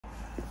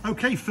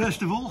Okay,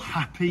 first of all,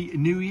 Happy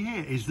New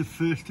Year. It's the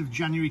 1st of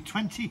January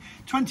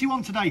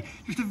 2021 today.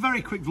 Just a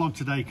very quick vlog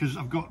today because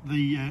I've got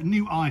the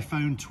new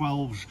iPhone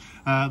 12s,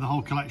 the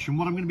whole collection.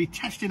 What I'm going to be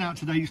testing out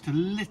today is just a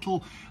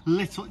little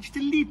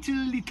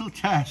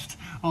test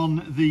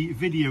on the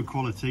video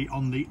quality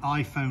on the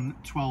iPhone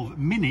 12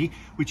 mini,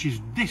 which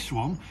is this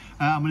one.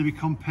 I'm going to be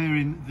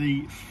comparing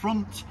the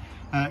front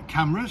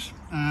cameras,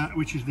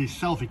 which is the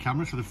selfie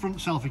camera, so the front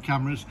selfie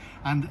cameras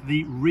and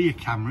the rear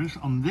cameras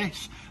on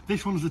this.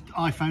 This one's the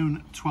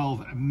iPhone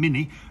 12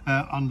 mini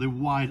on the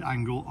wide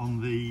angle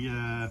on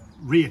the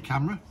rear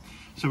camera.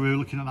 So we're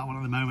looking at that one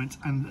at the moment.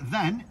 And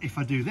then if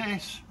I do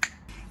this,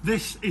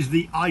 this is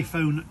the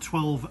iPhone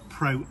 12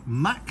 Pro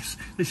Max.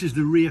 This is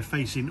the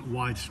rear-facing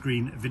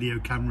widescreen video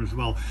camera as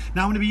well.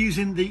 Now I'm going to be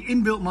using the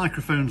inbuilt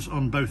microphones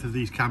on both of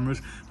these cameras.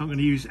 I'm not going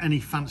to use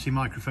any fancy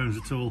microphones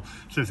at all.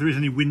 So if there is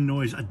any wind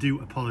noise, I do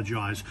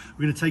apologise.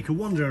 We're going to take a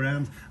wander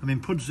around. I'm in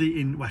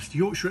Pudsey in West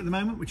Yorkshire at the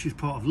moment, which is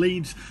part of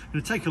Leeds. I'm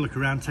going to take a look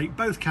around, take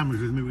both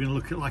cameras with me. We're going to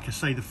look at, like I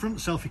say, the front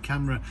selfie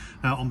camera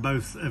on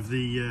both of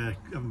the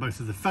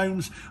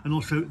phones, and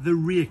also the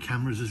rear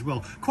cameras as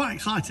well. Quite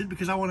excited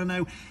because I want to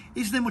know,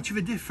 is there much of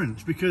a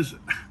difference? Because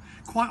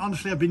quite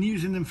honestly, I've been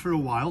using them for a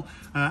while,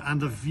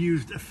 and I've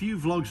used a few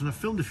vlogs and I've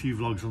filmed a few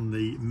vlogs on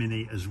the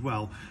mini as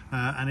well,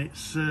 and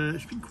it's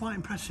been quite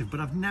impressive, but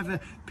I've never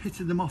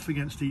pitted them off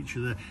against each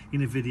other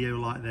in a video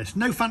like this.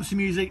 No fancy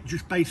music,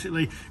 just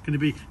basically going to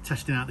be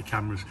testing out the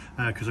cameras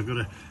because I've got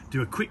to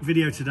do a quick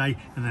video today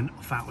and then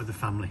off out with the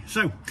family.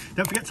 So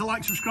don't forget to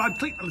like, subscribe,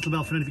 click the little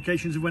bell for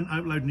notifications of when I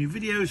upload new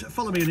videos.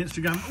 Follow me on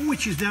Instagram,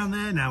 which is down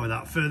there. Now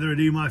without further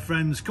ado, my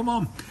friends, come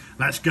on,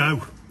 let's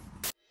go.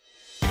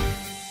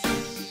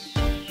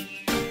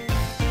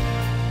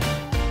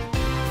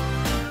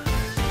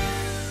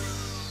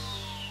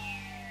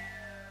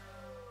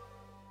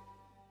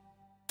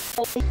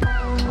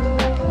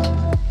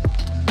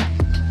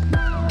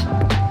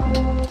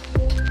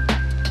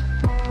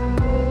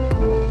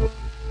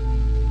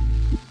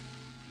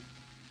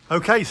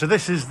 Okay, so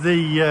this is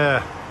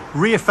the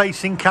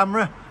rear-facing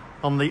camera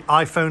on the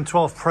iPhone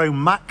 12 Pro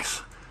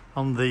Max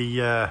on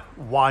the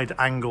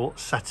wide-angle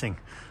setting.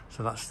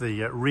 So that's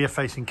the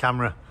rear-facing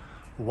camera,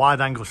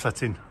 wide-angle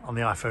setting on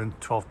the iPhone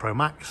 12 Pro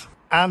Max.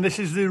 And this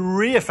is the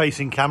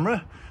rear-facing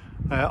camera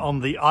on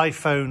the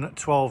iPhone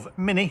 12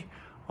 mini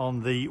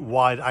on the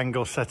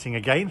wide-angle setting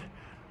again.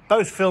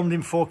 Both filmed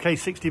in 4K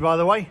 60, by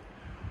the way.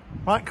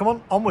 Right, come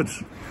on,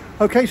 onwards.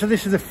 Okay, so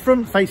this is the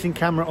front-facing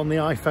camera on the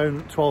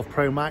iPhone 12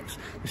 Pro Max.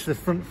 This is the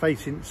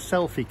front-facing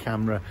selfie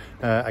camera,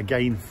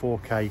 again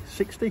 4K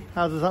 60.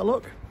 How does that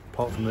look?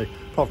 Apart from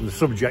the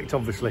subject,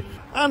 obviously.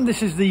 And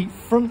this is the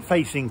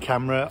front-facing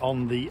camera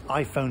on the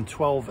iPhone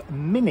 12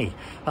 mini.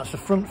 That's the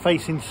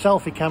front-facing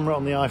selfie camera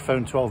on the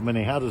iPhone 12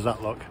 mini. How does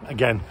that look?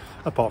 Again,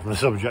 apart from the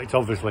subject,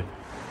 obviously.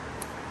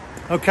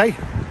 Okay,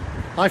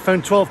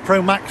 iPhone 12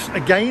 Pro Max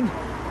again.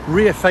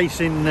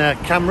 Rear-facing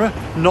camera,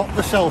 not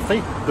the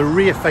selfie, the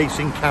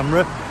rear-facing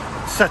camera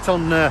set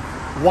on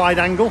wide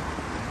angle.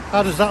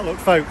 How does that look,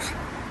 folks?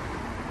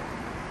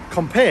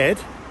 Compared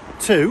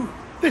to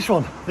this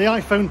one, the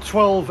iPhone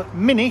 12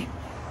 mini,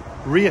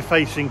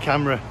 rear-facing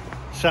camera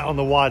set on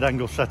the wide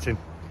angle setting.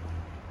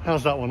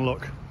 How's that one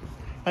look?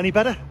 Any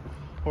better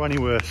or any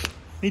worse?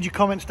 Need your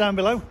comments down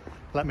below.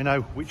 Let me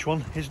know which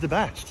one is the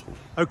best.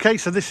 Okay,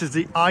 so this is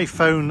the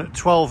iPhone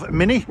 12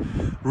 mini,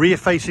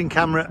 rear-facing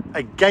camera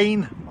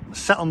again,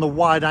 set on the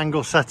wide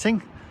angle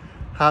setting.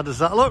 How does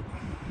that look?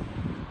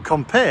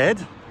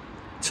 Compared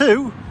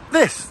to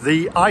this,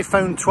 the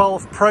iPhone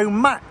 12 Pro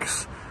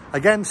Max,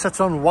 again set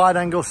on wide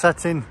angle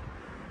setting,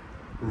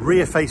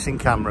 rear-facing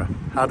camera.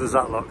 How does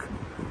that look?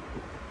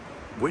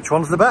 Which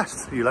one's the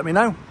best? You let me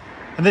know.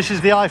 And this is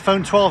the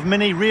iPhone 12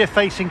 mini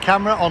rear-facing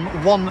camera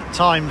on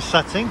one-time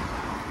setting.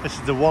 This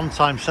is the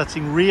one-time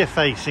setting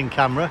rear-facing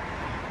camera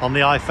on the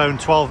iPhone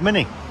 12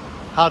 mini.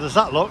 How does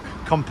that look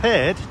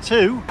compared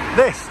to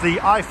this, the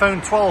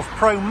iPhone 12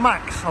 Pro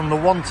Max on the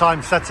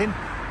one-time setting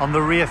on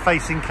the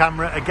rear-facing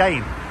camera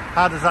again?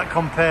 How does that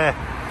compare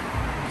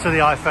to the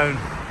iPhone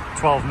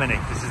 12 mini?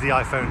 This is the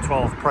iPhone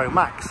 12 Pro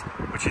Max.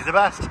 Which is the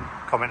best?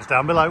 Comments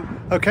down below.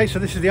 Okay, so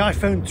this is the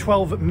iPhone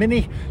 12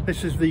 mini.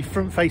 This is the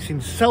front-facing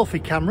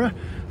selfie camera.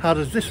 How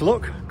does this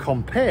look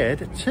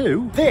compared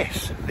to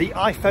this, the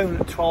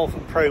iPhone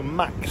 12 Pro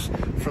Max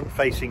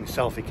front-facing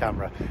selfie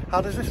camera? How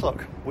does this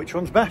look? Which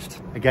one's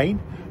best?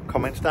 Again,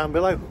 comments down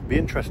below. Be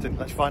interesting.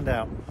 Let's find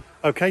out.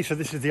 Okay, so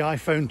this is the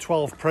iPhone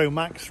 12 Pro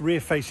Max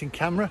rear-facing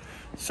camera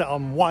set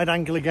on wide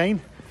angle again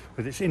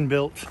with its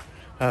inbuilt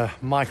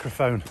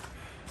microphone.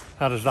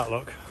 How does that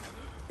look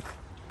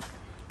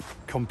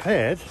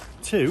compared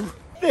to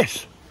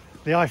this,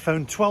 the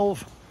iPhone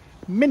 12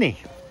 mini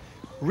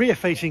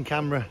rear-facing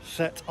camera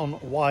set on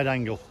wide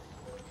angle?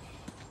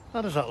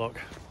 How does that look?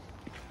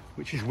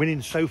 Which is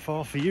winning so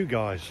far for you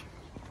guys?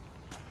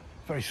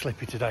 Very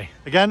slippy today.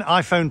 Again,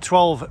 iPhone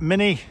 12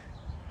 mini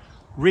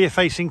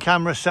rear-facing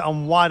camera set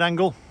on wide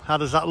angle. How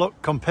does that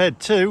look compared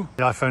to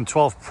the iPhone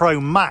 12 Pro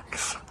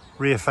Max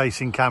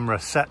rear-facing camera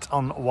set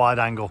on wide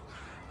angle?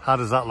 How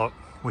does that look?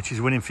 Which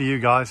is winning for you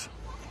guys?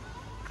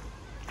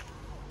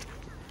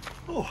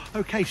 Oh,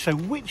 okay, so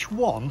which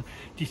one do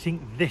you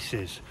think this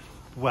is?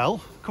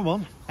 Well, come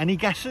on, any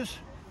guesses?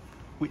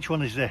 Which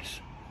one is this?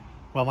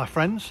 Well, my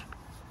friends,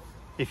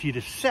 if you'd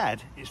have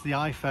said it's the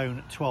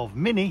iPhone 12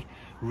 mini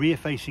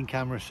rear-facing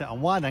camera set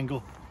on wide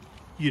angle,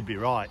 you'd be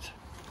right.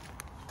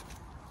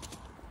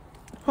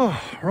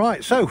 Oh,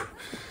 right, so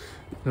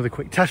another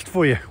quick test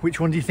for you. Which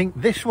one do you think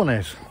this one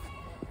is?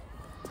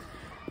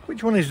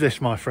 Which one is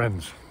this, my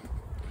friends?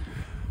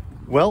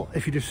 Well,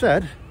 if you'd have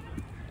said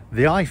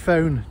the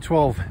iPhone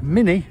 12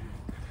 mini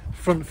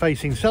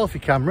front-facing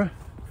selfie camera,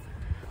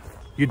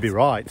 you'd be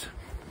right.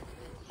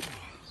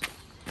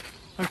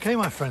 Okay,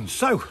 my friends,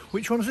 so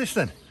which one is this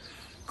then?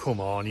 Come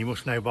on, you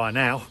must know by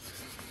now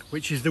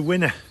which is the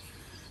winner,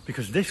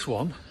 because this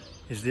one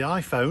is the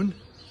iPhone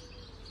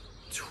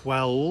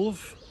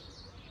 12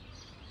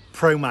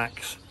 Pro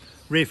Max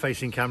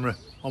rear-facing camera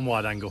on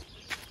wide angle.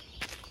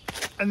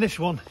 And this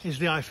one is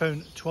the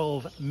iPhone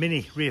 12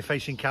 mini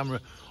rear-facing camera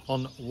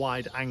on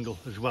wide angle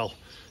as well,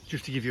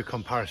 just to give you a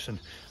comparison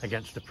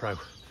against the Pro.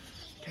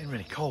 Getting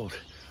really cold,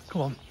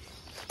 come on.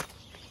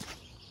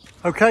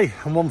 Okay,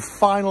 and one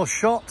final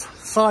shot,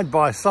 side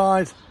by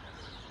side,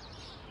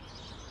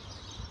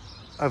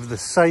 of the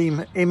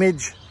same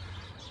image.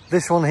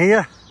 This one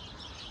here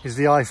is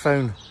the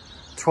iPhone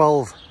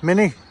 12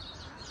 mini,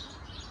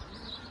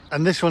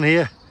 and this one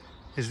here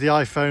is the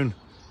iPhone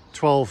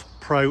 12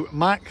 Pro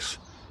Max,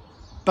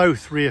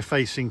 both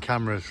rear-facing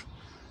cameras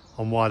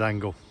on wide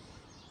angle.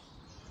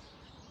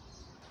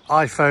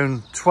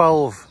 iPhone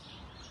 12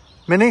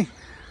 mini,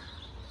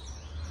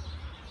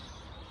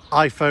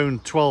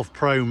 iPhone 12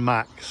 Pro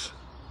Max.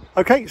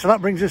 Okay, so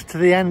that brings us to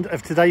the end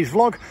of today's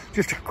vlog.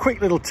 Just a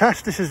quick little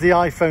test. This is the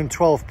iPhone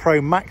 12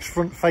 Pro Max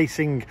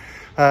front-facing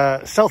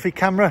selfie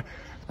camera,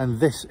 and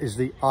this is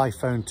the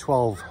iPhone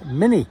 12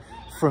 mini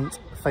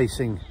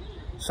front-facing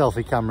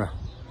selfie camera.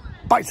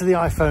 Back to the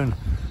iPhone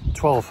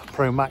 12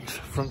 Pro Max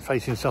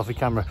front-facing selfie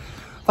camera.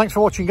 Thanks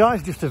for watching,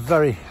 guys. Just a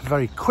very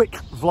quick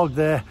vlog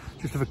there,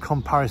 just of a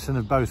comparison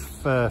of both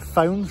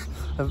phones.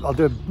 I'll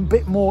do a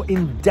bit more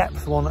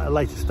in-depth one at a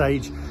later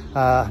stage.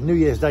 New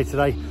Year's Day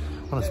today,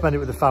 I want to spend it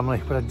with the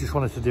family, but I just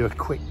wanted to do a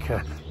quick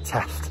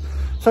test.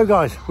 So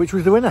guys, which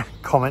was the winner?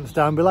 Comments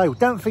down below.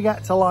 Don't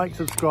forget to like,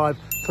 subscribe,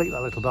 click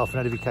that little bell for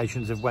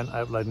notifications of when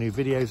I upload new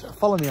videos.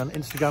 Follow me on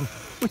Instagram,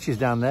 which is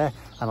down there,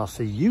 and I'll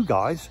see you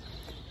guys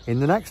in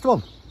the next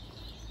one.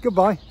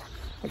 Goodbye.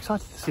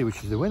 Excited to see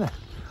which is the winner.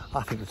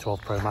 I think the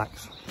 12 Pro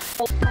Max.